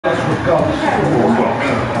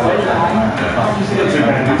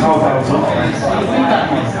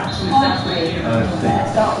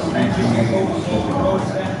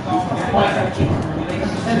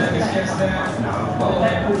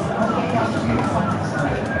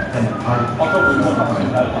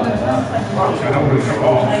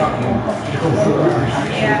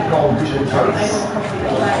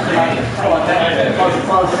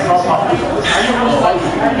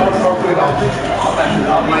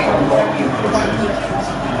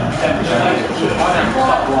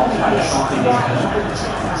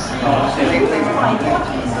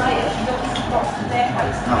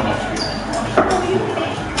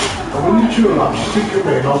When you chew up, stick your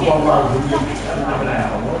in on one road and you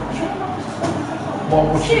one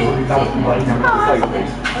was really done right now.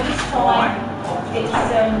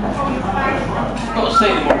 Got to see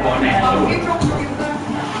them all by now.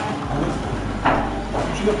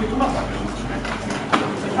 Should I pick them up?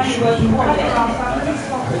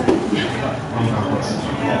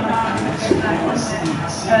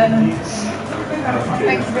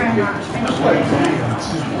 Thanks very much.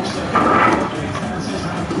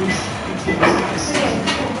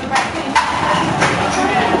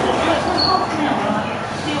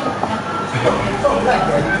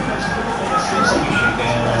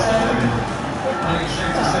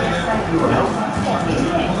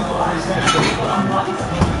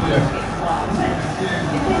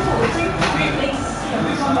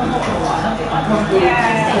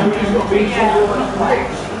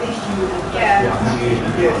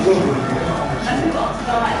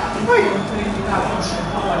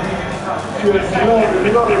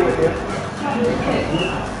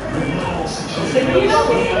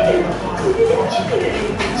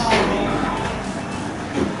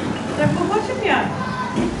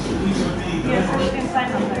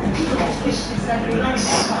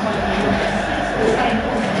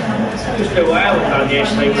 Just do what Alan done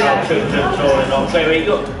yesterday when I took the tour and I said,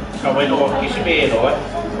 look, so I went, oh, kiss me here, right?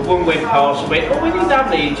 A woman went past and went, oh, when he done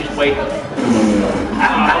there, he just went,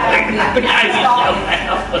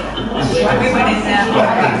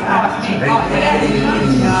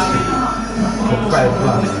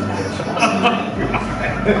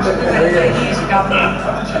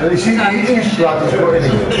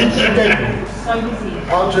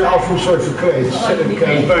 I feel sorry for Claire.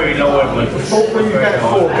 he's very lively. When you get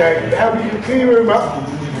four games, how do you clear him up?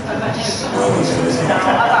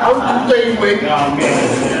 Uncle Dean went.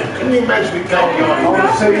 Can you imagine it going on? I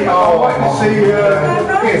want to see,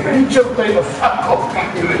 yeah, you jumped in the fuck off. I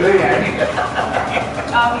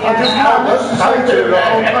just say to him,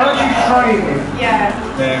 I'm actually training.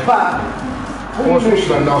 Yeah. But I was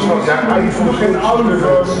listening last night, that 84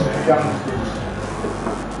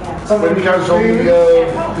 when he goes on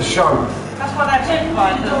the show. That's what I did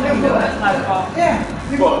find. Yeah.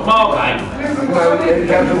 What, Margate? No, he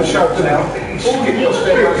goes on the show now. He's skipping off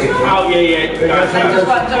there. Oh, yeah. That's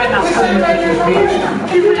what I'm doing now.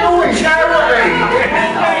 Give it away, charity!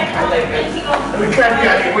 The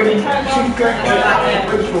gladiator, when she's gladiator,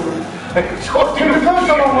 the first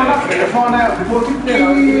time I went up there to find out before it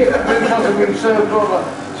wasn't being served or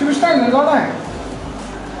she was standing like that.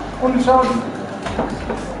 On the side.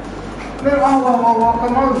 I'll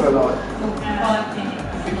come over like.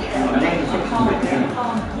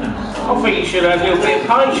 I think you should have a little bit of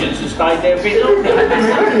patience and stay there a bit longer.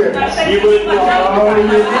 You would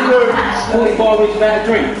 45 minutes without a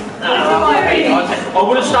drink. I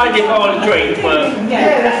would have stayed there for a drink, but...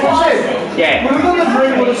 Yeah, that's what I said. Yeah. Well, we've got the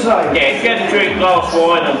drink, what I say. Yeah, if you had a drink, glass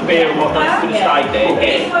wine and beer and whatnot, you could have stayed there.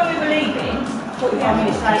 Yeah. When we were leaving, 45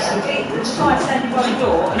 minutes later, the guy standing by the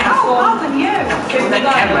door and he Oh, other than you. That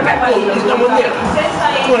camera back. There's no one there.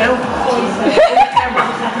 Go on,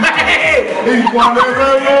 He's one of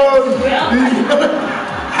them.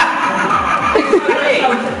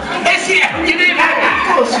 Yes, yeah, you did that.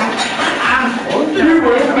 Of course. You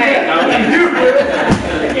will. You will.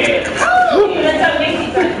 Yeah.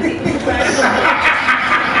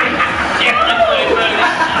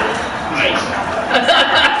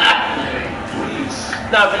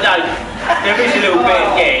 No, but no, there is a little bit,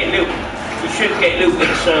 yeah, you should get a little bit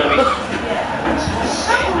of service.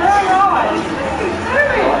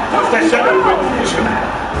 What they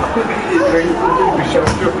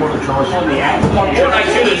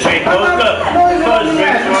should have said was, look, first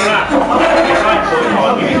drinks on that.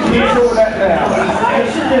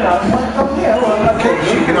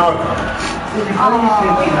 She can open. So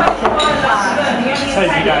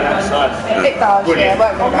you go outside. It does, yeah,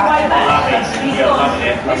 won't go back. Love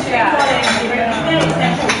it.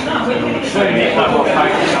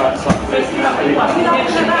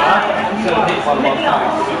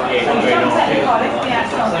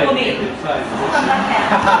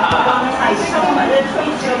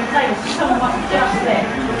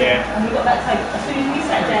 Yeah. And we got that table. As soon as we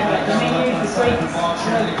sat down, like, the menu, the drinks.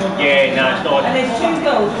 Yeah, no, it's not. And there's two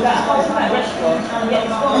girls with that whole restaurant, and yet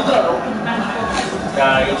it's one girl who managed to.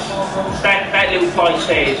 That little place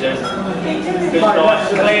there is because like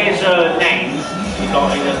Claire's nan, she's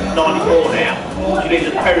like in 94 now. She lives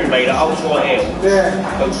at Perrymead at Old White Hill. Yeah.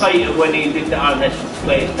 But Peter, when he did the home lesson to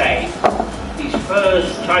Claire's dad, his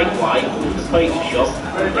first takeaway was the pizza shop.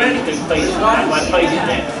 They used to do pizza, and my pizza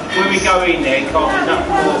there. When we go in there, it costs enough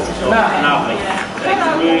for nothing. It's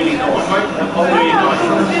really nice. Really nice.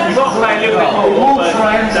 You've got to pay a little bit more, but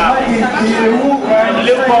it's lovely. And the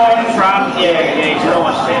little bar in front, yeah, it's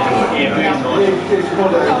nice there. Yeah, really nice. It's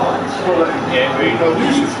quality. Yeah, really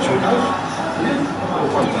nice.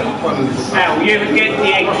 Now, you ever get the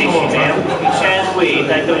egg dish now? It sounds weird,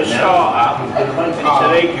 they do a start-up, and it's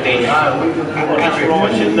an egg dish, and it's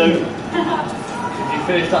rice and noodle.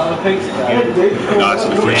 Finished that on the pizza now? No, it's in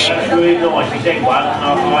the fridge. It's really nice, it's egg one, and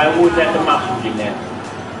I always have the mussels in there.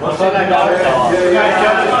 What's that guy?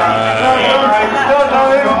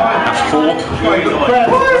 That's 4. Very nice.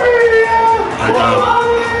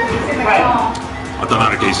 I don't know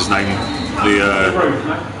the geezer's name.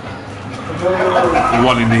 The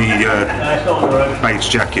one in the That's not on the road. beige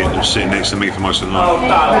jacket that was sitting next to me for most of the Oh,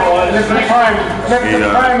 night. Left the frame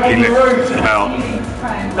He left about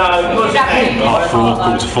no, it wasn't that. 4,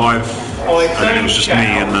 quarter to 5, and then it was just me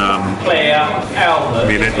and Claire, Albert,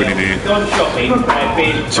 me and Edwin in here. gone shopping,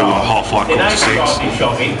 Till like 5:30, then quarter to 6. started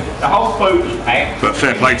shopping, the whole food was packed. But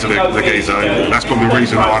fair play to the geezer. That's probably the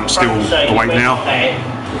reason why I'm still awake now.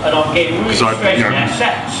 And I'm getting really Because I,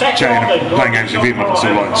 stressed now. chatting and playing games with him up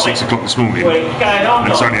until like 6 o'clock this morning. And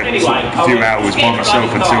it's only a few hours by myself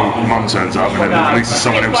until Mum turns up, and then at least there's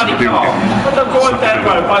someone else in the building. But I'm going down the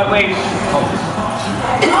road, by when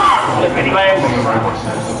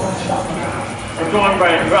I'm driving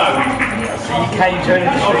round the road. You came to an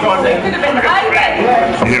I'm driving. Could have been the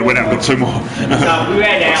baby. Yeah, went out and got 2 more. No, we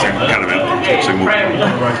ran out. Got about 2 more.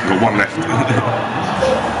 Got 1 left.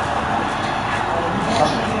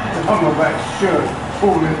 On my back shirt,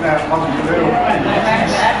 falling out Muscle Hill.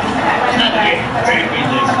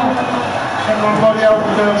 Everybody else,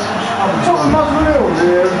 top of Muscle Hill, what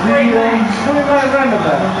is that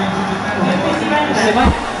roundabout?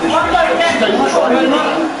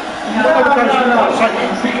 No.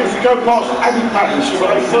 Because you go past Abbey Palace, you go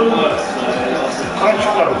through. I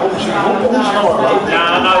should know, No,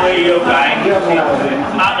 I know where you're going.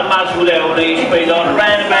 Up the Muswell Hill, there used to be like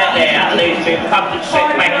round about there, and there used to be a pub that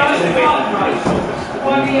set back a little bit.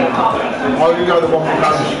 Oh, you know the one that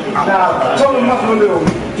goes up. Top of Muswell Hill.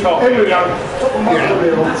 Here we go. Top of Muswell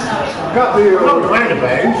Hill. Got the hill. Not the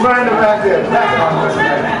roundabout. Roundabout there.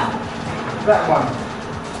 That one.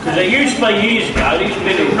 Because there used to be years ago, there used to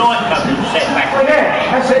be a little nightclub that set back. Oh yeah,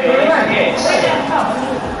 that's it. Yeah.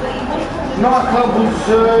 Nightclub was,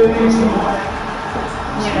 that was,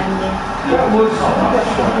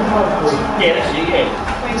 Yeah, that's it, yeah.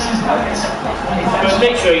 But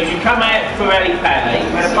literally, you come out for Alley Pally,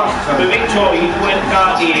 the Victoria, you went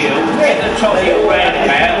down the hill, get the top hill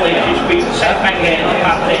roundabout, and then just be set back there and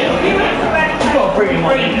up there. You've got to bring him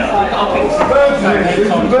on in there. Birds nest, it's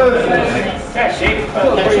a bird's nest. That's it.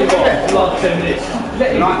 Like 2 minutes.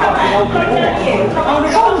 Let him hold the ball.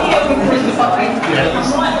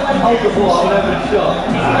 Hold the ball, I'll have a shot.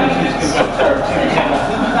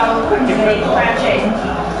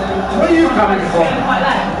 Where are you coming from?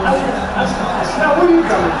 Now, where are you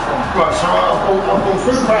coming from? Right, so I've gone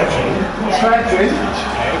through Crouching. Crouching.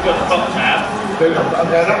 Yeah, we've got the box out. Then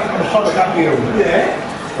I'm trying to cut the hill. Yeah.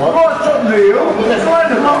 Right, top of the hill. It's right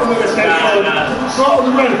on the roundabout. It's right on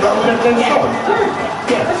the roundabout. We're going to stop.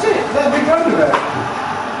 Yeah, that's it. That'll be roundabout.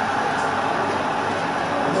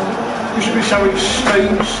 You should be showing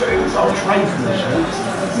Steve's old train for this.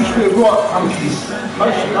 You should be a right funky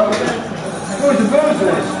place. Where's the bird's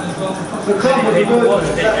nest? The club with the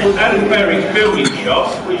bird's nest. That was Alan Berry's building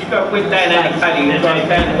shop, which got went down Alley Pally and then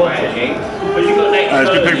down the Crouching. But you've got next There's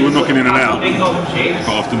good people knocking in and out. big opposite.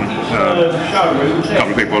 Quite often, Showroom. a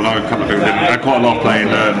couple of people I know, a couple of people didn't. I had quite a lot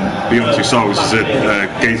playing Beyond Two Souls as a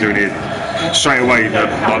geezer in here. Straight away,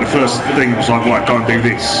 like the first thing was like, right, go and do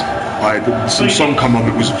this. I had some song come on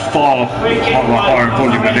that was far higher in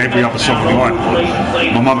volume than every other song on the iPod.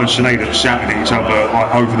 My mum and Sinead are shouting at each other like,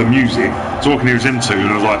 over the music. So I can hear is them two, and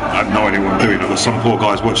I was like, I had no idea what I'm doing. I've got some poor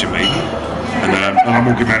guys watching me. and I'm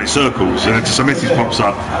walking around in circles, and then just a message pops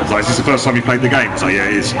up. It's like, is this the first time you played the game? It's like, yeah,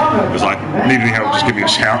 it is. It was like, need any help, just give me a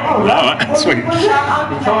shout. Alright, sweet.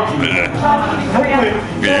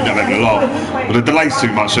 Yeah, never having a laugh. But the delay's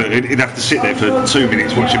too much, so he'd have to sit there for 2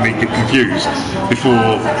 minutes watching me get confused before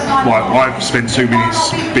I've spent 2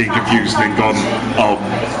 minutes being confused and then gone, oh,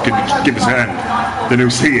 give us a hand. Then he'll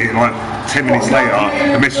see it like 10 minutes later,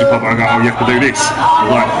 a message pop up and I go, oh, you have to do this. I'm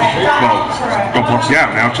like, well, I've got to watch the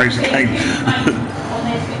out now, change the game.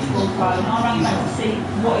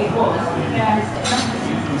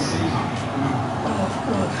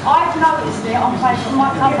 I've noticed it on Facebook. My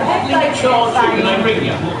company. They charge you when they ring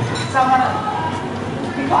you. Someone.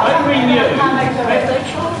 They ring you. Someone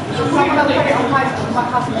will put it on Facebook. My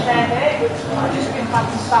cousin shared it. I've just been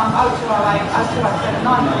fucking spam 0208, 0207,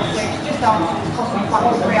 946. Just answered. It cost me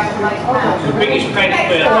fucking £308. The biggest panic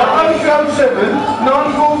where 007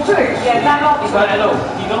 946. Yeah, don't answer. Is that hello?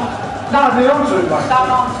 You got? No, they answer it, mate. Don't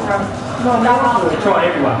answer them. No, they answer it. Try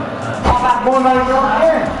everyone. One name right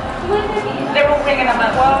there. They're all ringing them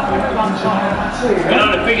at work. Everyone's trying. you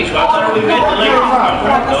know the biggest one, so we get the latest one,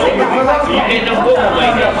 though. You get the ball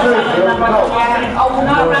later. Oh,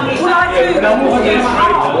 no, well, I do.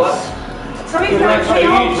 So if they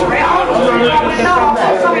answer it, I'll answer it. No, I've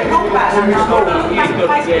got something wrong about them.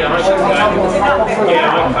 Yeah, I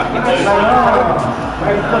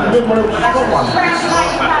fucking do.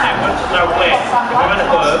 No way. I'm at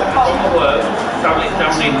work, on my work, down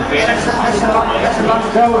in bed.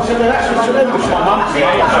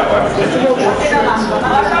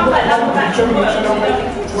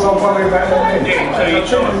 Well, I'll worry about that then. Yeah, so you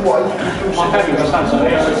try. My family was so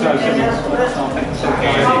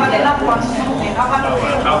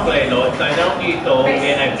I'll play like they don't need to talk,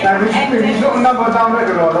 you know. Now, if he's got a number I don't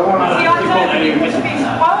recognise, I want See, to... I know you was a piece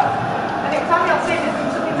of work, and it was only I've seen this and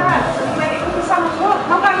took it down. And then it was someone's work.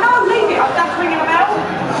 And I'm like, no, leave it. I'm just ringing a bell.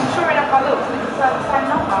 And sure enough, I looked, and it was the same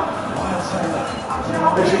number.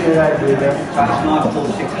 This is your name, dear.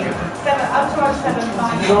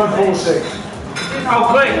 946.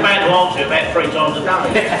 Oh, please, man, to answer about 3 times a day.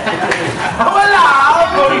 Oh, hello!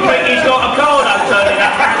 Probably think he's got a card I'm turning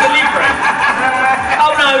up for delivery.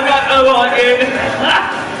 Oh, no, right,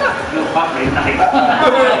 You're fucking name.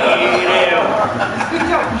 Good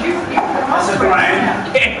job, you That's a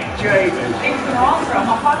brand. Yeah, Jesus. He was going to answer on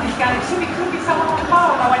my phone. He's going, it could be someone on the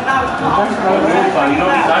phone. I went, no, it's not. You're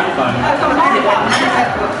not his own phone. That's on my phone.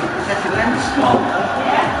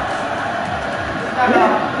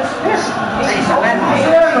 What's the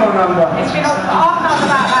landline number? It's been on, I've known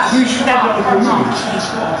about that. You should have that on your mute.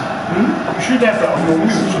 You should have that on your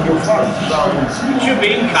mute on your phone. It should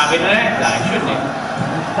be incoming and out there, shouldn't it?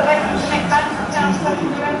 But they can connect bank accounts, they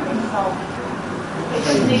can do everything, so. It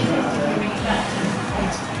should need to be reached out.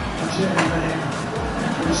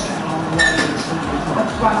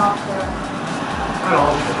 That's one after.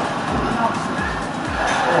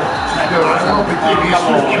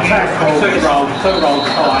 Two rolls,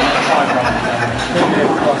 five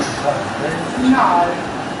rolls. No.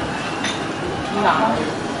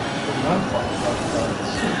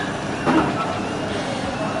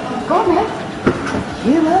 Go on, man.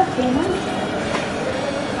 You work here, man.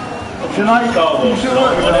 Tonight, Star Wars,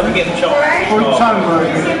 I'll never get the chance. full time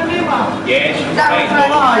working. Yes, you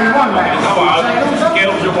Oh, you won that.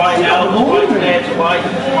 Girls away now, boys there's away.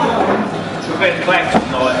 We've been collecting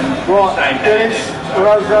tonight. Right, Dennis,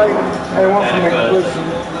 Rose, everyone from Nicholas.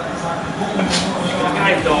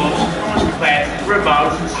 Game doors, Claire,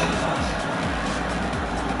 remote.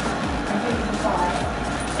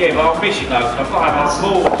 Yeah, but I'm missing those. I've got to have my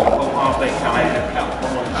balls. I've got half they come out and cut.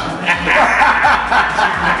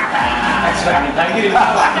 That's family day.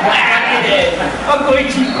 I'm going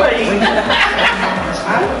to play.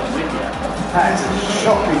 That is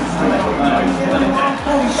shocking.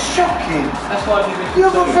 Oh, it's shocking. That's why we You're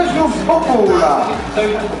a professional footballer.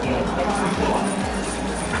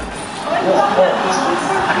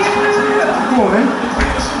 Go on then.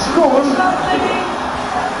 Go on.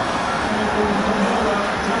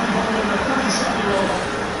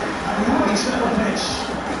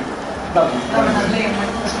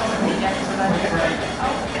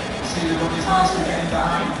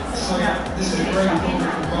 This is a great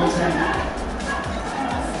improvement for both ends.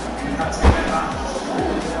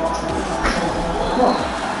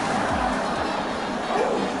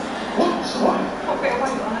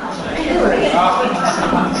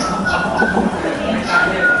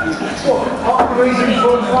 What the reason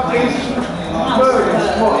for fucking murders?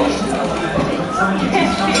 What?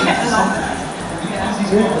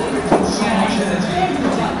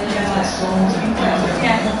 On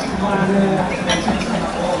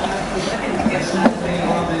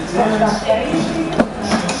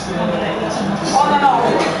and off,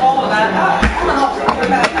 all of that. On and off, for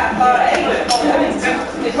about that 30.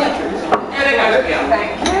 Yeah, there you go, yeah.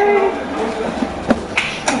 Thank you.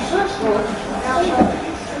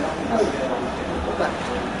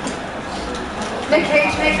 Nicky,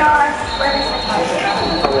 should we go? Where is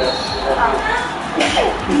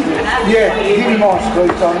Yeah, give me my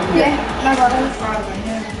squeeze on. Yeah, no worries.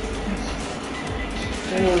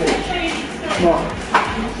 Right.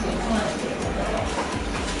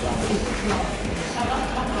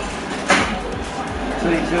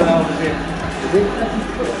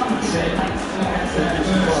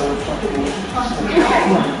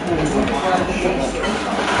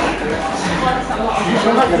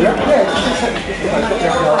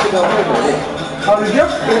 How did you?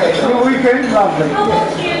 Yeah, your weekend, lovely.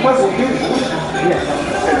 Was it good? Yeah.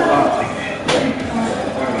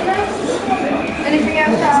 Anything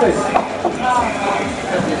else?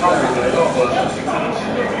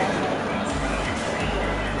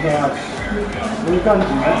 Right. Well, you've done it,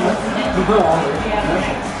 mate. You've done it.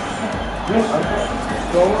 Yes.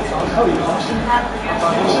 Well, I'll tell you something.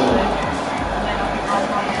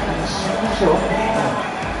 Sure.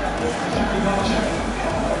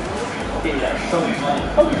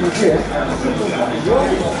 Oh, you can see it.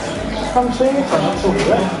 Come see it, that's all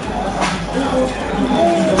right.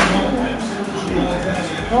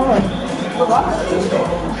 Alright.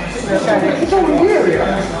 It's only here,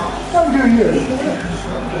 yeah. Don't do you.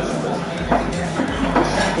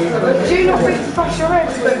 Do you not think to brush your hair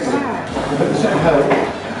to look bad?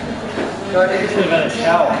 Should have had a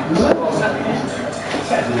shower.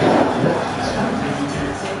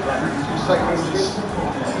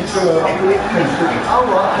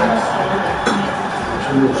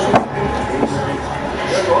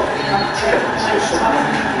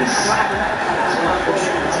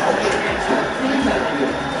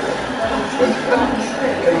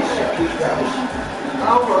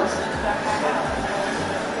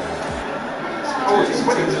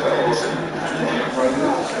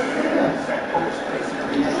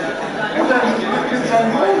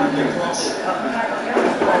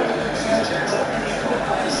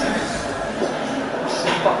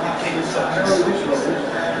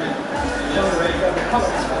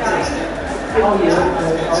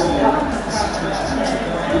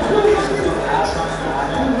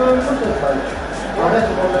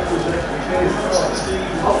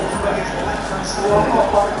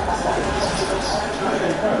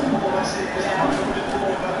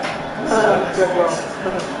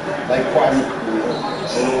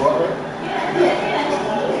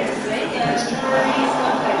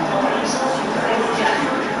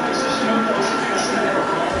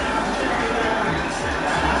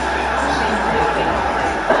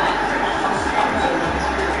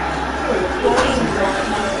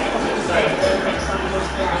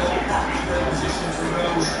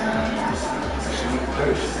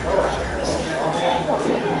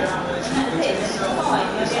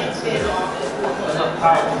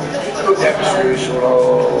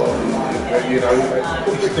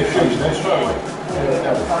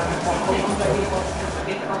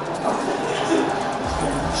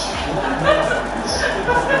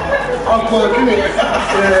 I'm working it. Yeah.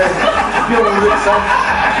 You're all lit up.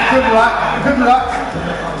 Good luck. Good luck.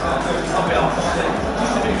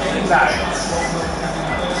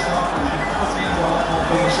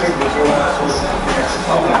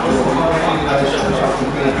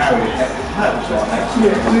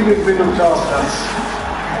 Yeah, leave it looked after.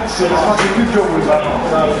 So there's like a good job with that.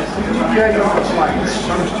 So, yeah, you're not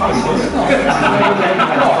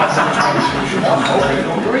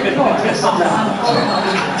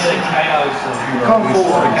come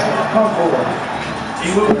forward. Come forward.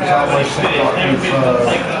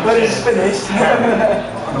 When it's finished,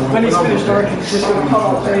 when it's finished, I reckon it's just going to come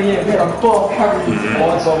up there, yeah, get a bar carrying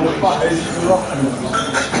on the buttons.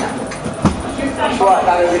 That's right,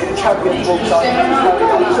 now the champion walks up.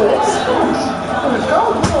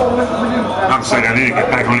 I'm saying I need to get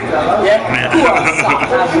back on it. Yeah?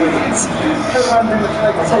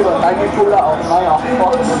 I'll tell you what, Dave, you pull that off, mate.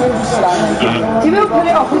 You will pull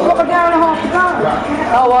it off, we've got an hour and a half to go.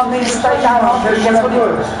 Oh, I mean, stay down after he gets what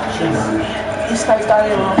he stays down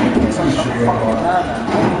here after he gets on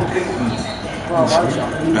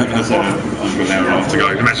That's it, I've got an hour and a half to go.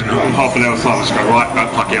 Imagine half an hour silence go, right,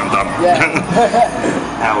 fuck it, I'm done.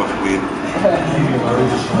 Yeah. Hour, weird.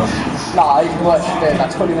 Nah, even worse than doing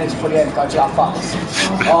that 20 minutes before the end, go, gee, I fucked this.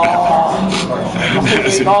 Oh,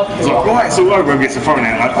 It's like, right, it's all over and gets the phone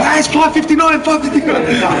out like, ah, it's 5:59, 5:59.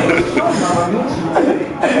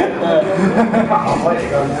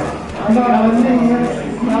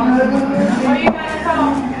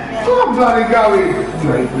 I'm bloody going.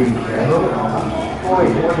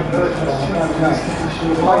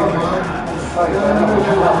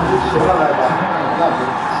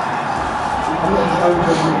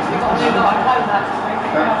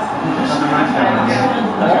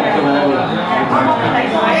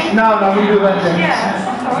 No, we do that then.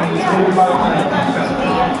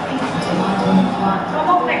 I'm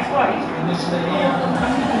off next week.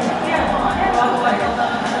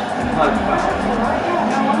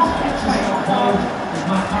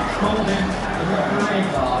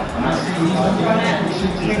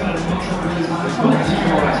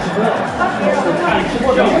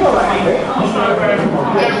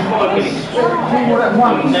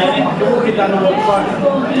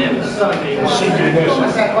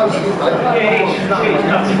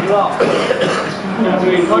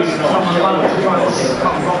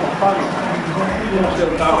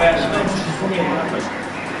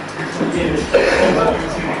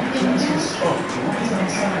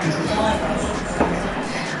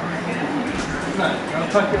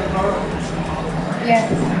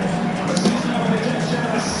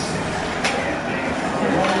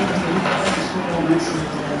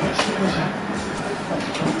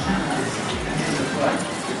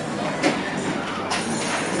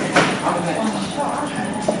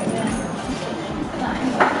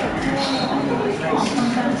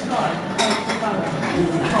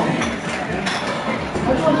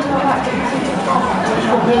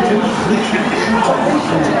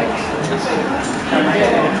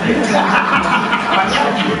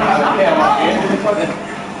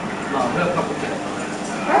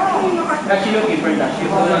 Actually, looking for that.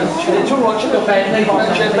 It's all right, she'll back leave.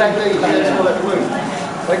 She'll back leave and then all that room.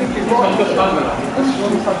 They give you right. That's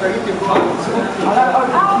one stuff they give you right.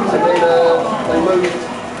 And then they move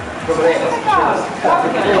from there.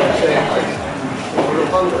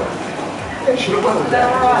 Yeah, she'll have done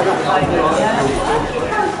that.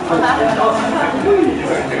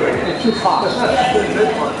 It's too fast.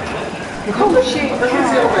 Cool shit. They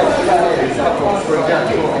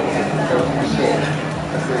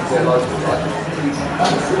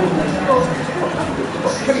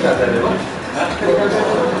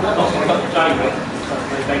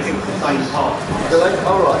think it's the same part.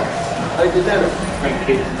 All right. They did that. Bring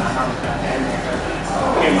kids and that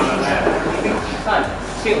came on that.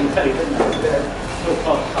 See on telly, didn't they? Still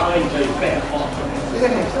cost time to better part.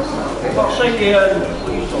 But I see the,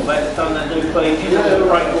 what you talking about, they've done that new page, you know, the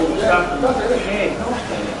break all the stuff. Yeah, of course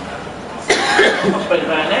they did. I spent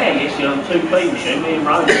about an hour yesterday on 2 play machine, me and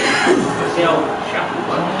Rose. It's the old shuffle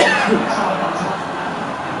one.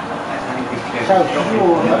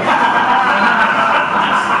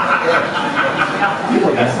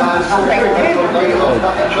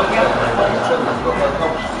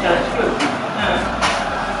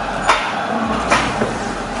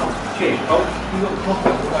 Cheers, Paul. You got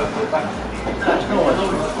coffee? That's nice.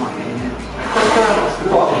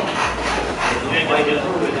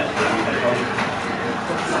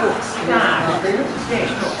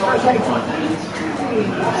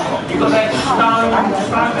 You got that stone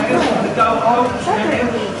to go on?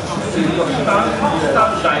 You've got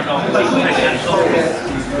stone shade on.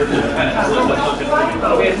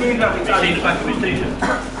 Oh, yeah, really lovely. You see the back of his t-shirt?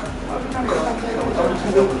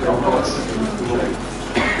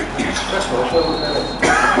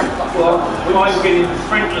 Well, I've been in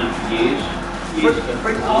Franklin for years.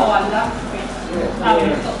 Oh, I love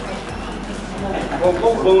it. Well,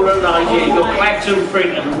 Wall and Night, yeah, you've got Clacton,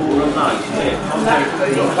 Print and Wall and Night, yeah.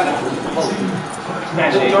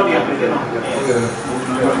 That's it. Johnny up again.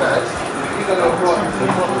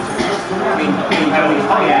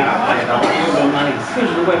 Because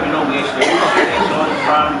of the webinar yesterday, we got this on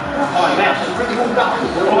from High Mouse.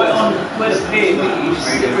 Right on where the pier is,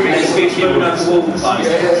 there's a big moon over wall place.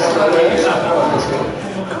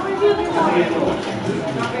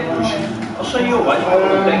 I'll see you away.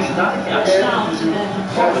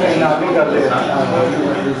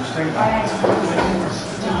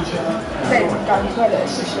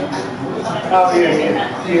 Oh,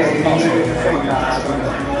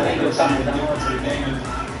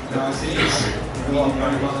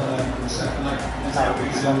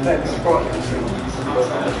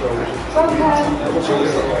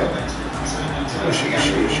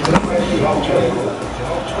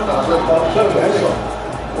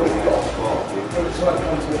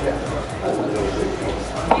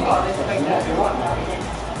 Doing more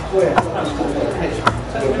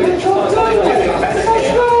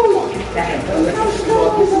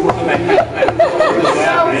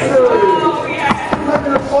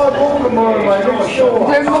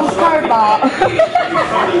Hobart.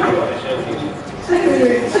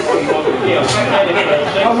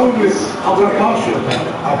 I will be. I'm going to pass you.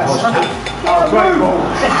 I'll pass you. Oh, great ball.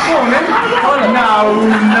 Go on then.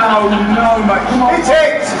 No, mate. Come on. It's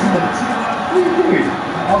it!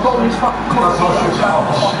 I've got all these fucking collars.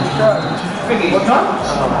 What time?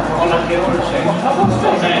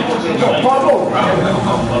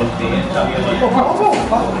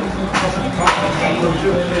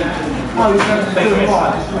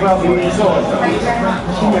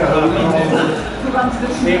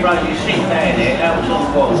 Right, you sit there, that was on the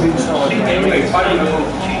wall. Sit there, you find the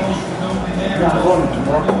cheese.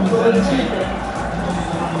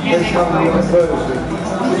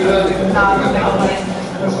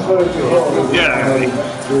 Yeah,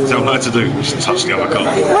 tell her to do. Just touch the other card.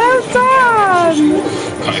 Well done!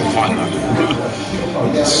 Can't even find that.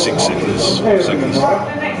 6 seconds.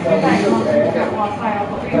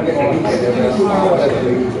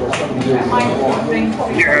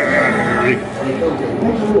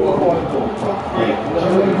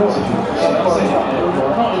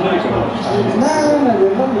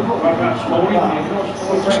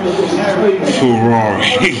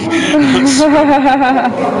 Ferrari.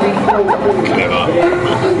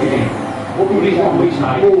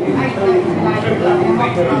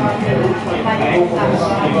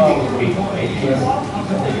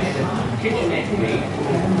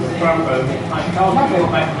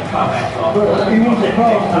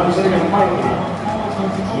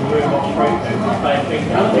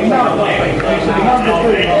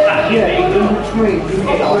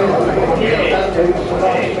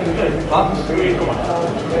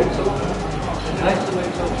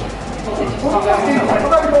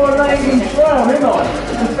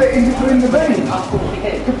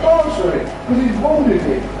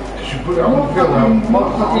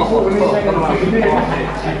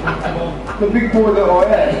 The big boy that I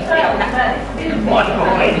had.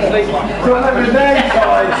 So I have a name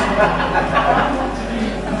guys.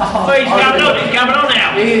 Oh, he's coming on now.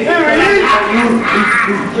 Here he is.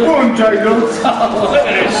 Go on, Jacob. Look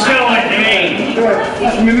at him, so at me.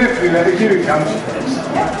 That's my nephew, that. Here he comes.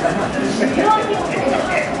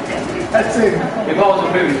 That's him. If I was a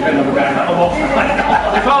movie spin on the ground, I'm off.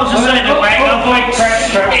 If I was a centre back, I'd like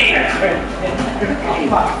shit.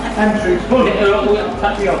 Hamstrings full. Here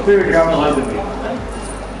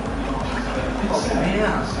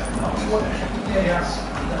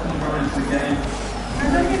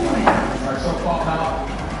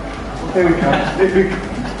he comes. Here we go.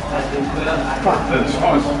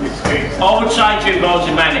 I would say to you, if I was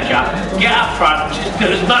a manager, get up front, just do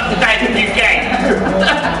as much damage as you can.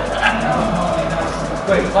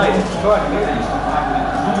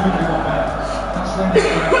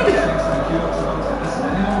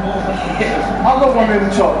 I've got one in the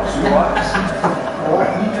tops, right?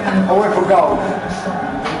 I went for gold.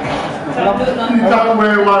 You don't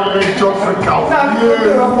wear one of these tops for gold. I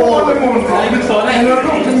bought them one time, and I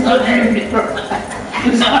looked into I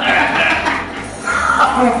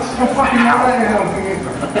fucking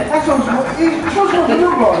that's what it's supposed to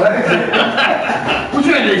look like that, isn't it? What's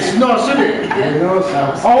it? It's nice, isn't it?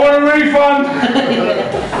 Yeah, I want a refund!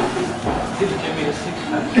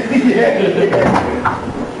 Yeah.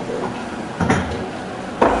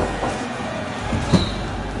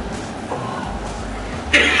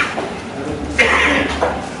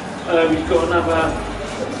 We've got another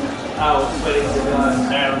hour 20 to go.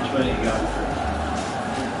 Hour and 20 to go.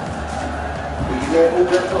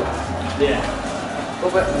 Yeah.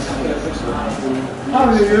 How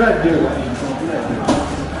did you let do that?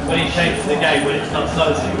 When he shakes the game, when it's not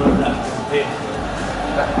close, he runs out.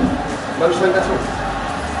 Mostly that's all.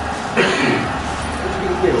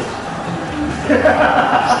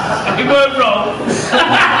 You weren't wrong.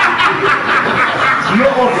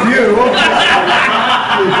 Not off you,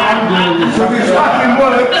 so this fucking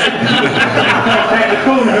works.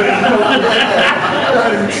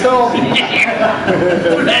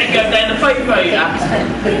 We'll let it go down the fake meter.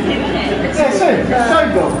 That's it, so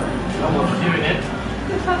good. I'm not doing it.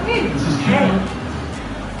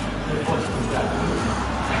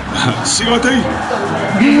 CID.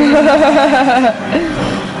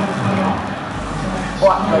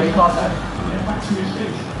 What? No, you can't though.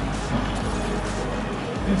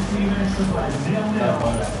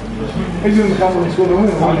 He's going to come and he's going to win.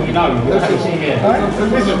 No,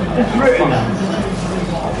 It's written.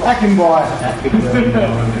 I can buy.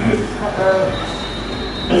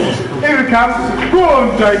 Here it comes. Go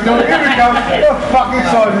on, Jake. Here it comes. What fucking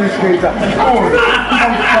size of this geezer? Go on.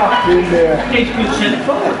 I'm fucking there. He's good centre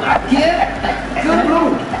forward. Yeah. Good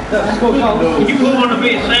rule. You wouldn't want to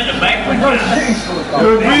be a centre back, would you?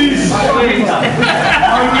 The beast. I need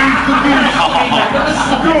the beast.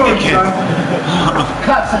 Go on, son.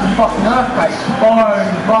 Cuts and fucking earthquake. Bone.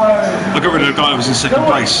 I got rid of the guy who was in second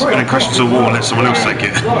place and then crashed into a wall and let someone else take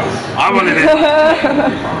it. I wanted it.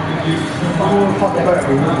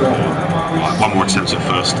 Right, one more attempt at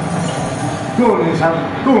first. Go on, son.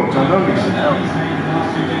 Go on, son. Don't listen.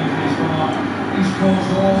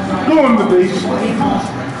 Go on, the beast.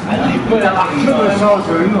 Look at the size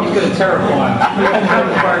of him. He's going to terrify him.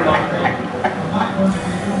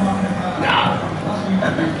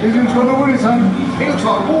 He's going to win it, son. He looks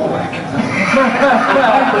like a quarterback.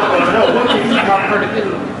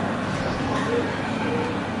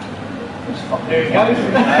 There you go.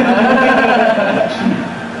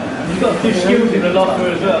 He's got a few skills in the locker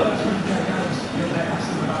as well.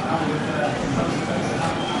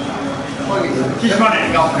 Just running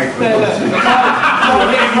a goal kick. That's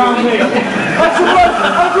the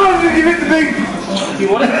one that you hit the big. You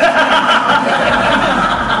want it?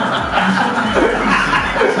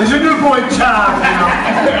 There's a new boy, Charles.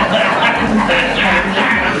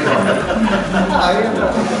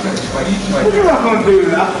 What you not going to do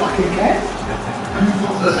with that fucking cat?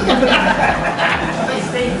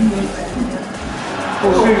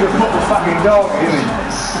 Well, seems a proper fucking dog, isn't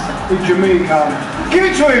he? He's Jamaican. Give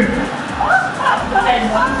it to him!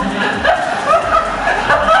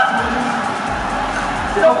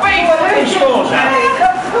 Big scores, Harry.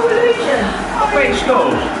 Big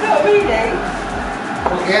scores. Not really.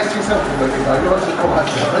 Well, he asked himself to look at that. You want to come back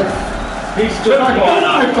to that? He's still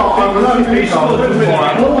He's scored a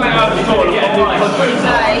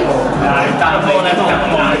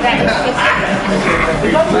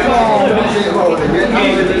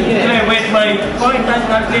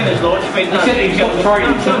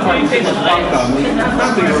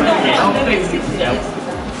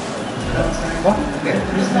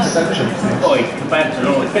compared to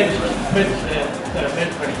Lord Finland.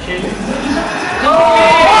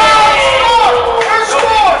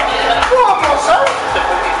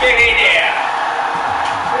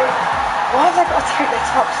 Why have they got to take their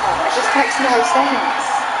tops off? It just makes no sense.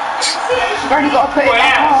 You've only got to put it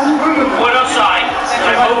back on. What else I?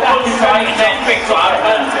 Hold on straight and then pick up.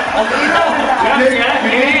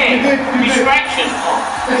 Distraction.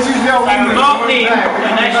 This is the old English. Martin,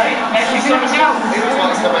 and that's comes out.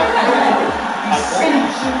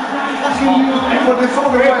 But they're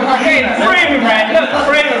fucking right. Freeman Randy, look,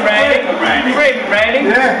 Freeman Randy.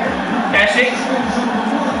 Yeah. That's it.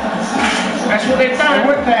 That's what they've They done.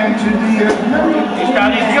 went down to the... He's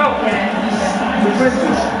done his job.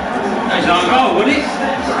 That's our goal, wouldn't it?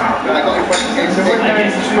 I got in front of him. So he went down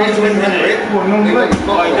to Henry. Well, non-league. I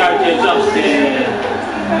don't just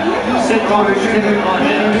Said by the junior,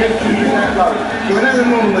 so whenever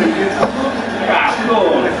non-league, they're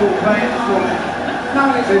called players from...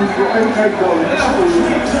 Then you've got MK Collins, the school,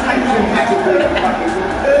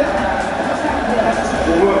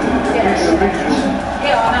 the working, the regional.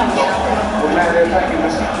 Yeah, I know. Well, now they're taking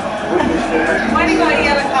us witness for that. When you got a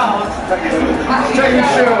yellow card, Take your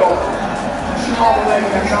shirt off.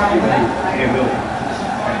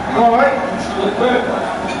 All right.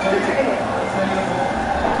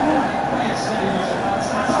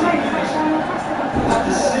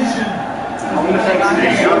 I'm going to take some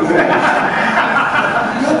shows there.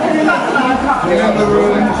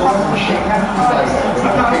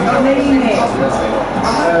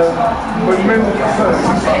 Remember the first,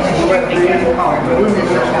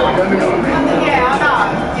 Yeah, I know.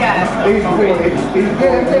 Yeah. he's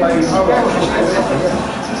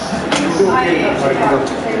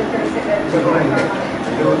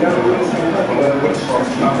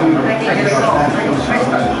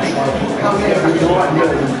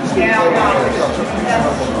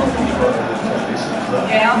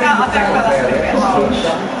Yeah, I don't feel that's a bit harsh.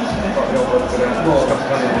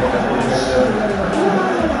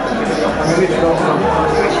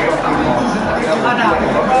 I know.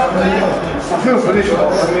 I feel for this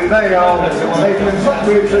lot. I mean, they've been stuck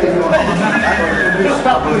with a team. They're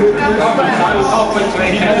stuck with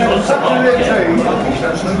their team.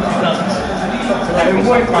 And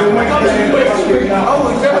wait for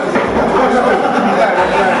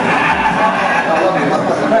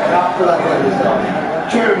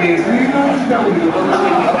Jeremy, do you know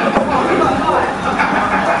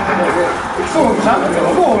Go on, son.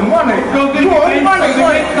 Go on, run it. Go on, run it.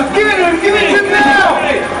 Give it to him. Give it to him now.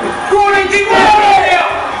 Go on, give it to him.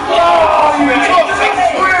 Oh, you got 6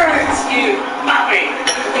 square. You puppy!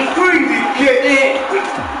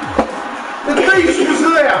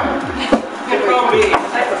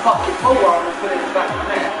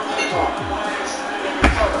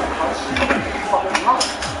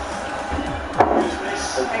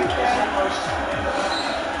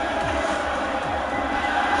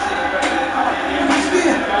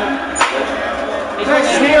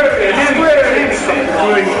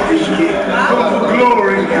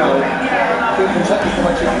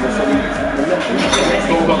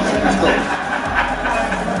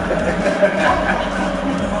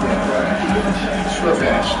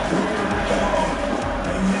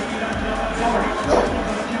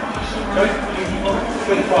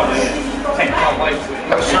 The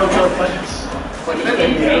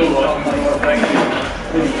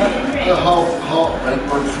heart rate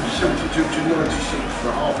went from 72 to 96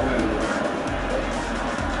 for half an hour.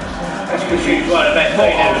 That's because she's right about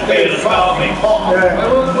being able to feel the farming.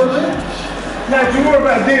 No, do you worry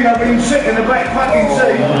about dinner being sick in the back fucking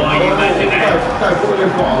seat?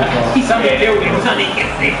 He's only killed him, he's only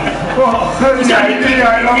killed him. What? I missed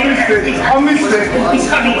it. I missed it. He's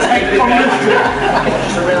only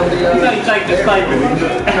taken the statement.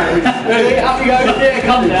 Up you go, yeah,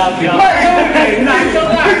 come down. No, it's not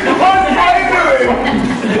that.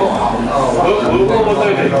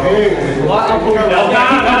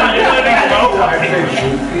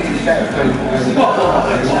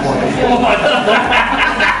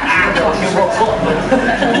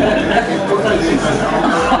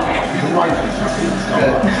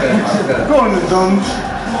 Go on, the Dons.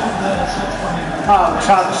 Oh,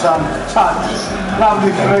 touch, son. Touch.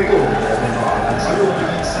 Lovely feet.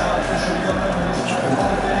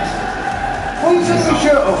 What are you taking your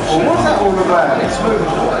shirt off for? What's that all about? It's smooth.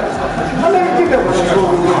 I never did that when she saw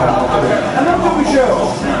the winner. I never took my shirt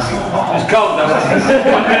off. It's cold though.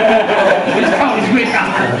 It's cold as winter.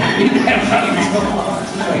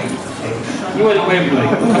 You went to Wembley.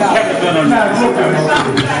 No,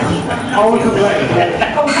 I wasn't ready.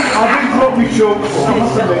 I didn't put my shorts on.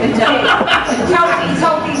 He told these guys to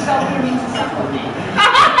supper.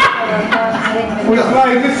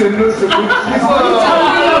 Listen.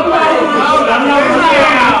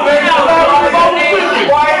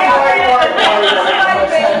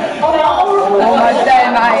 Almost there,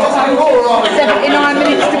 mate. 79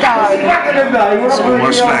 minutes to go. Back in the day, when I was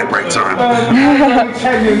Almost snack break time.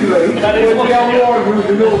 Italian league, the old rivalry was a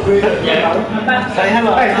little bit, say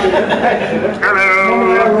hello.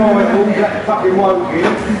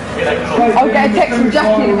 I'll get a text from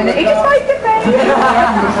Jackie in a minute. He just made the bed.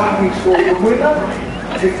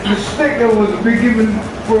 The sticker was given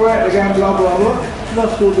throughout the game, blah blah blah. And I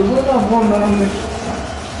scored the winner, won that on this.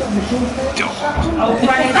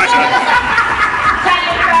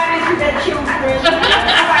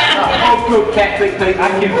 Oh, good Catholic people. I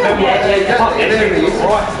give them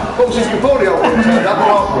What was this before the old one turned up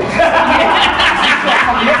or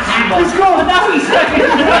It's gone! No, he's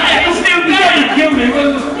still there. He killed him.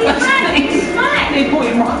 He put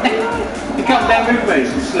him right there. He comes down with me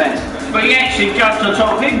and slept. But he actually jumped on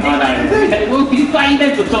top of him. I know. Well, he's playing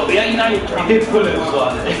there for top of you, know. He did pull it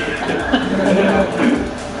aside.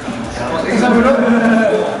 He's having a look.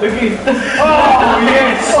 Oh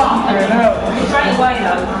yes! Straight away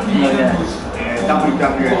though.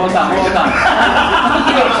 WWE. Well done.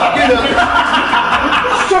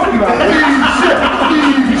 Stop it!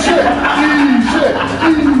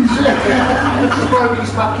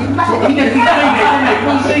 He's fucking back.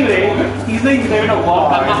 He's leaving there in a while,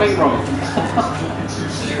 but nothing wrong.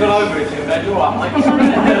 She's gone over it, Jim, man. You're all right, mate.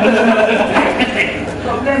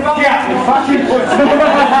 Yeah, fucking put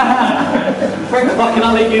Fucking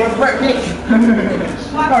I'll leave you for breakfast. No,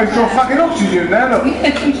 he's got fucking oxygen now, look.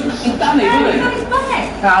 He's done it, isn't he?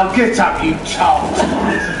 Now get up, you child.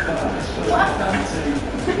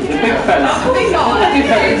 The big fella. Wait,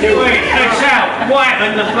 check out.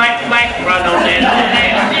 Whiteman, the black run on there.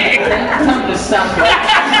 The stuff.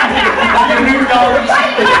 There's a new dog.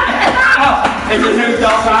 There's a new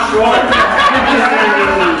dog.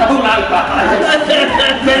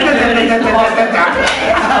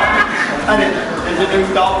 There's a new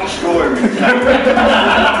dog destroyer.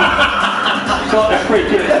 It's like a freak,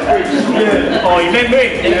 isn't it? Oh, you remember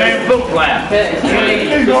him? The very book player.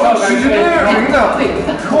 He's got oxygen there, look.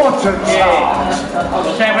 What a child.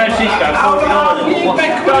 San Francisco, 49.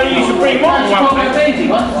 Well, you should bring one.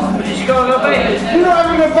 But did you go on a baby? You're not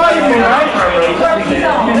having a baby, mate.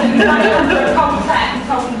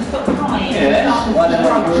 Yeah,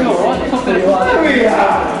 you're alright. There we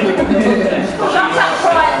are.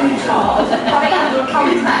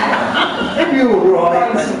 You're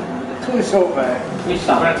right. It's all bad. Which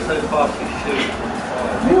stuff?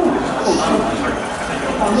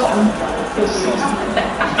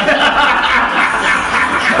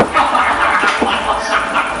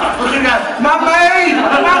 Mummy! I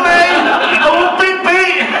want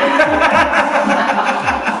beat!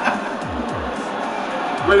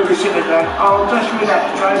 Where are we sitting down? Oh, just relax,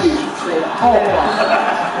 try this.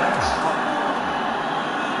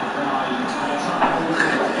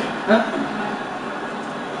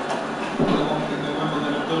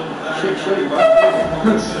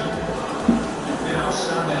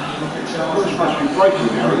 This must be breaking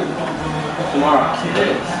now, isn't it? Tomorrow.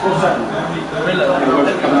 What's that?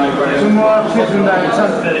 Tomorrow, sitting down in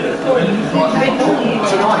Sunday.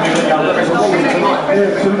 Tonight, you're going to go tonight.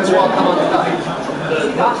 That's why I come on today.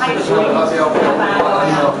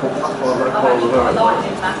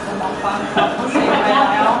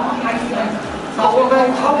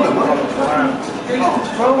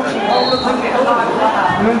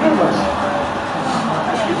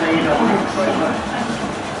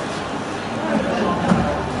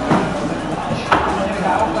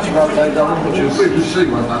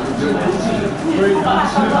 BBC one, that would do.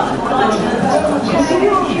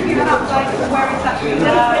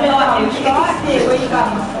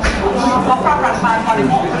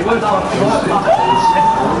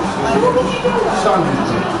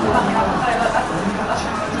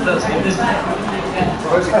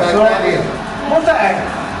 What's that?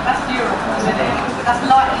 That's Europe, isn't it? That's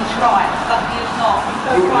lightning strike. That's not.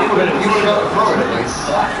 You would go to Florida, please.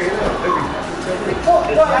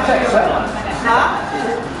 What's that? Huh?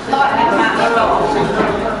 Lightning match.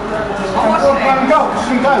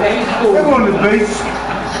 Everyone on the beach.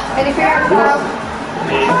 Anything else?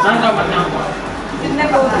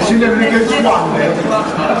 She never gets one there.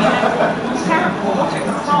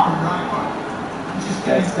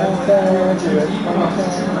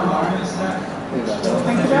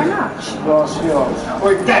 Thank you very much.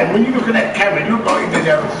 Wait, Dan, when you look at that camera, you look like you did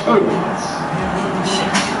have a poo.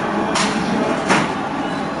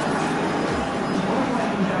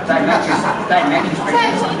 I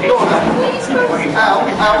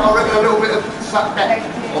reckon a little bit of suck back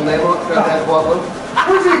on there, right? That's one.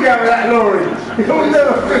 Where's he going with that lorry? He'll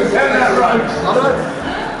never fit down that road. I know.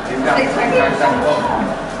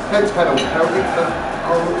 Heads pedal.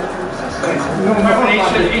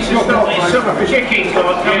 It's just not chicken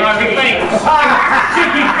cars coming over the fence.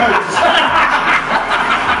 Chicken coops.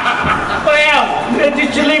 Well, they're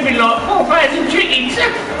just delivering like 4,000 chickens.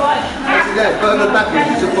 Yeah, Bernard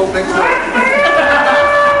Matthews is a fault next door.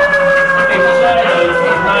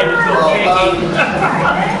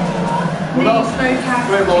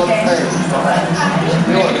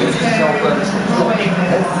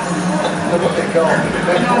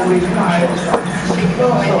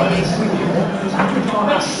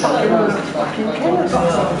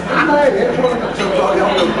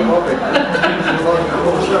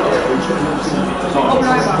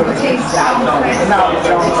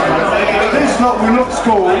 This lot will not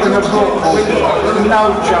score in a book.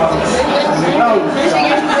 No chance. No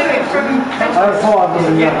chance. Oh, 5 of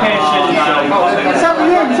them. It's up to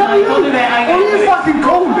you. It's up to you. Well, you fucking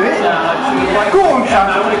called it. Go on, son.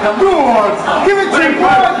 Go on. Give it to him.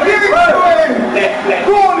 Give it to him.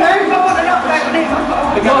 Go on, then.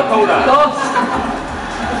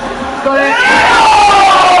 Got it. Yeah.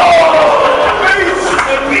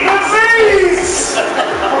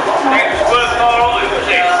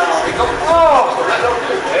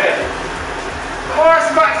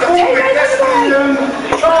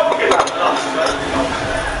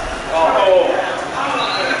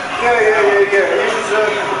 It was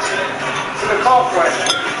in a car crash.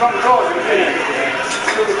 Front cars in the kid.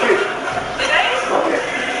 Still the kid.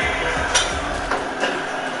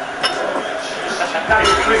 That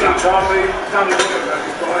was prison time. We done the work about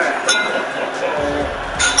this guy.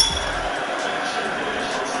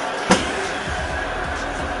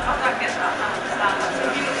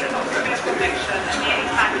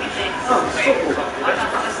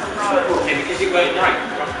 Because it won't break.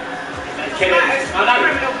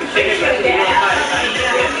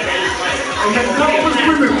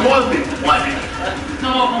 No,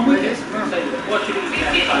 I'm with it. What should If you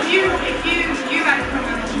had a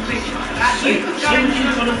criminal conviction for that, you can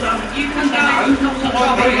go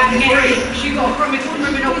and get it. She got a criminal conviction. It's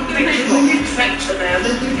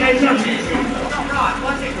not right,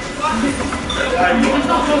 was it? It's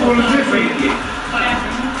not football, is it?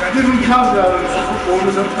 It didn't come down as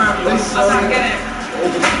footballers and families. I don't get it.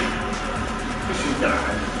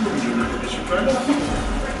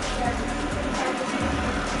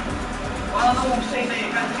 Well, I don't see that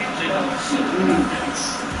you're going to get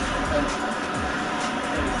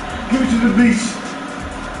Give it to the beast.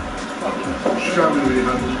 Show me the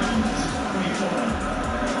hand.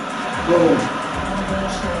 Go on.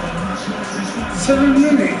 7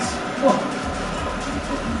 minutes. What?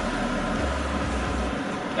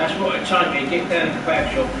 That's what I told you, get down to the back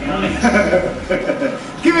shop, you know what I mean?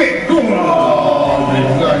 Give it! Go on!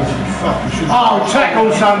 Oh, tackle,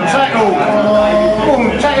 son, tackle! Go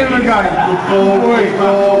on, tackle him again. Good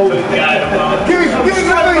ball. Give it to the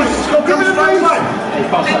beast! Give it to the beast!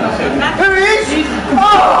 There he is!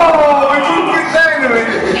 Oh, I couldn't get down to it!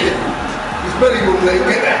 His belly wouldn't let him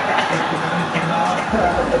get there.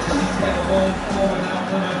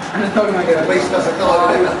 The beast doesn't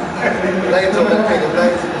die, lands on the thing and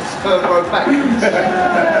lands in the third row back.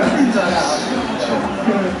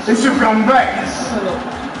 It should come back.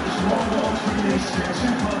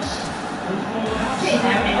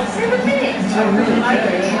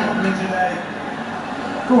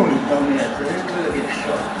 Go on,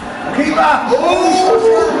 keep up! Oh!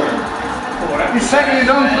 He's taking his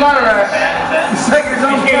own player out. He's taking his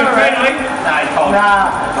own player out. Nah,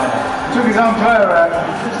 took his own player out.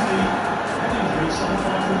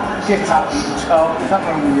 Get up, you child. What's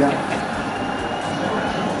wrong with you?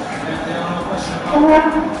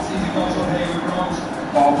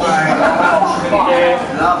 Oh, man.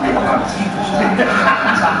 Lovely one.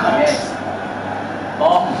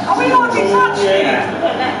 Are we not in touch?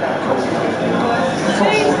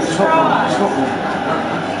 Jesus Christ.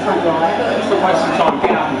 It's a waste of time.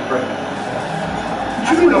 Get up and free.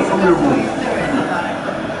 What do you know from your room?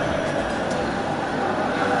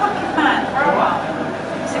 Fucking man, grow up.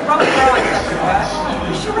 Is it wrong right everywhere?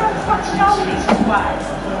 You should run fucking oldies this way.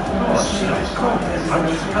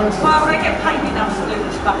 Well, they get paid enough to do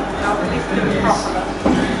this fucking job, at least do it properly.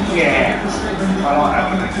 Yeah. I like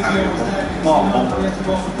that. Marvel.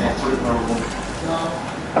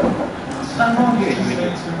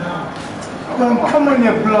 Come on,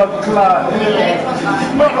 you blood clot.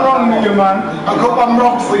 What's wrong with you, man? I've got one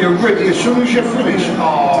rock for you ready as soon as you finish.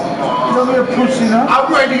 Oh, no. You're a pussy now?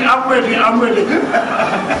 I'm ready.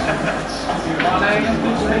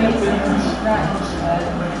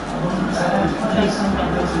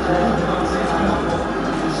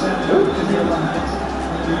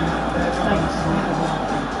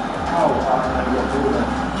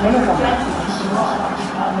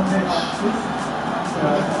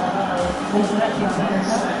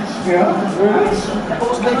 Yeah, really?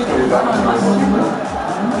 What's next to that?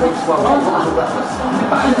 Next one.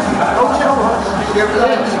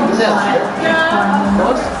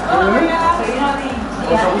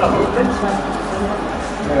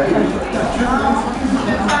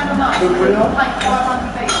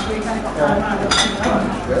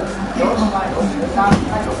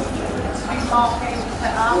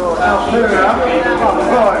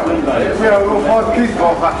 Yeah, we'll find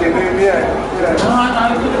people back in here, yeah.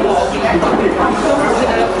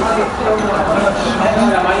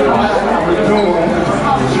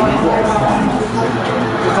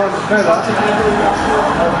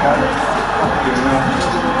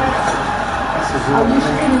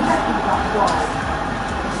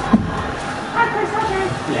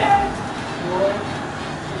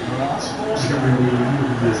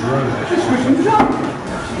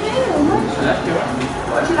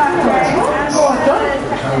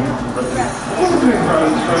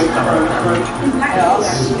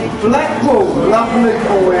 Blackpool, lovely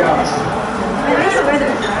boy.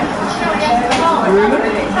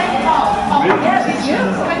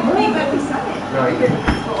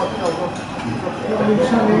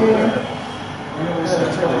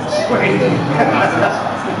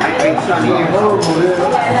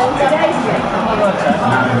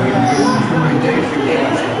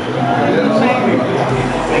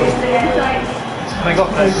 They got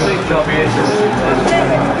those big job here.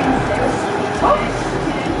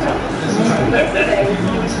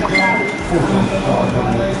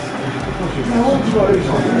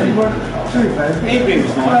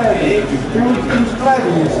 Adrian's nice. He was glad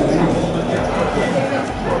yesterday.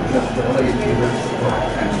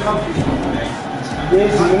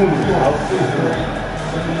 Yes, he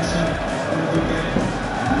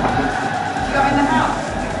Go in the house.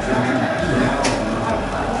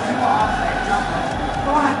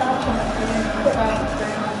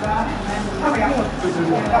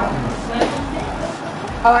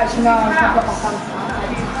 Oh, actually, no, I've got my phone.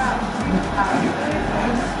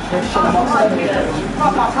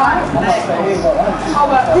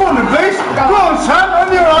 Go on the beast, go on son,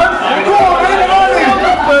 on your own, go on in, on in,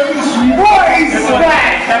 what is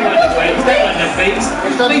that?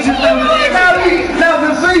 Now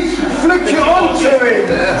the beast flicked you onto him.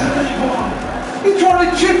 He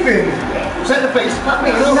tried to chip him. Is that the beast?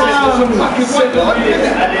 No, fucking shit like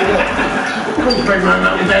couldn't bring man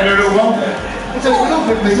up there a little while. It's a little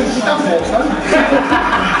bit big, it's done for, son.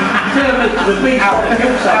 The beast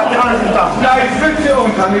No, he flicked it on,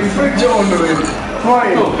 son, he flicked it onto him.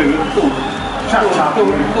 Right. Chap chap.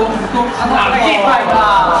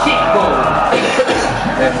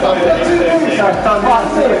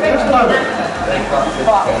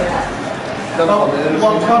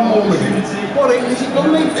 One more minute. What, is it not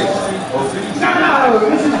leave this? No,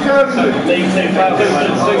 this is Kirby.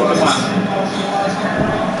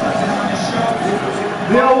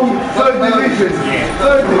 The old third division.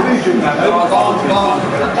 Third division. That's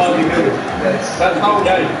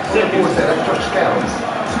Josh Scout.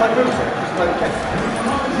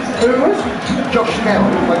 Who was? Josh Scout,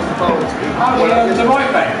 who makes the bowling team. Oh, yeah, the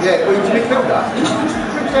right back. Yeah, he was a midfielder.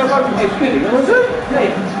 It's good, was it?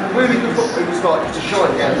 Yeah. Really good football. He was like, just a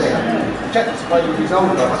shine down there. Jack's played with his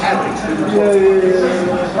older brother, Harry.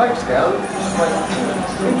 Mate Scout.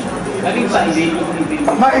 I think Sadie.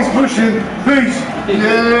 Mate is pushing. Beast.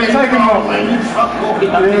 Yeah, take him off.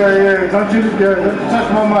 Yeah, don't touch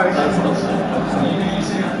my mate.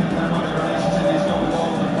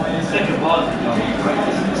 Second one.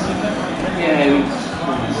 Yeah,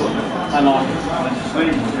 I like it.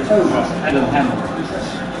 Adam Hammer.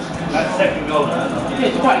 That's second goal. Yeah,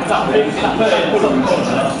 it's quite tough. It's that first pull on the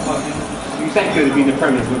corner. That could have been the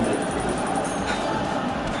Premier, wouldn't it?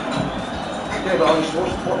 Yeah, but I just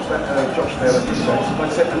watched that Josh there at defence, and they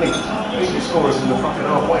said to me, he can score us in the fucking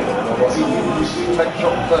halfway line. I'm like, you take a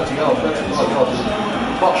shot from 30 yards, 35 yards,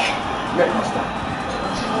 Bosh, netbuster.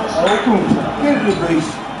 Oh, come on. Here's the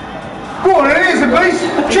beast. Go on, here's the beast.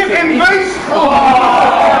 Chicken beast. Oh!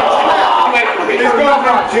 He's got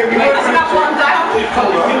that chicken. Snap one down.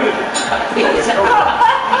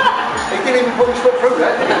 He didn't even put his foot through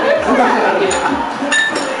that, did he?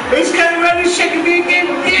 He's going around and shaking me again.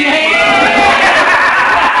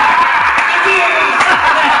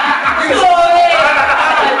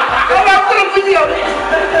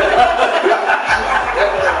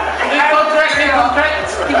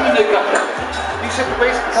 You said the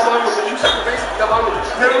beast can come over, but you said the beast can come over.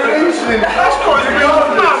 They're releasing. That's quite a bit of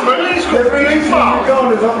fun, man. He's got They're releasing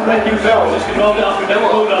regardless of the themselves.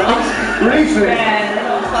 Releasing.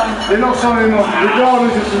 They're not signing off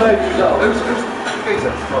regardless of today's result. Who's the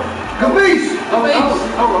geezer? The beast! Oh,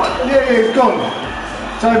 right. Yeah, it's gone.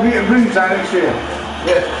 So it'll be at Brimtown next year.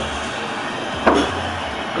 Yeah.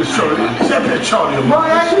 Sorry, is that a bit of Charlie on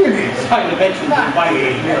Right, actually it is. Take the veterans and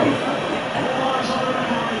wait.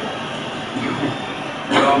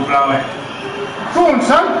 Go on, blow it. Go on,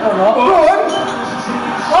 son. Go on.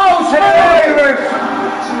 Oh, hey, ref.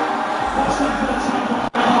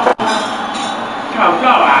 Go,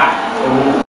 go.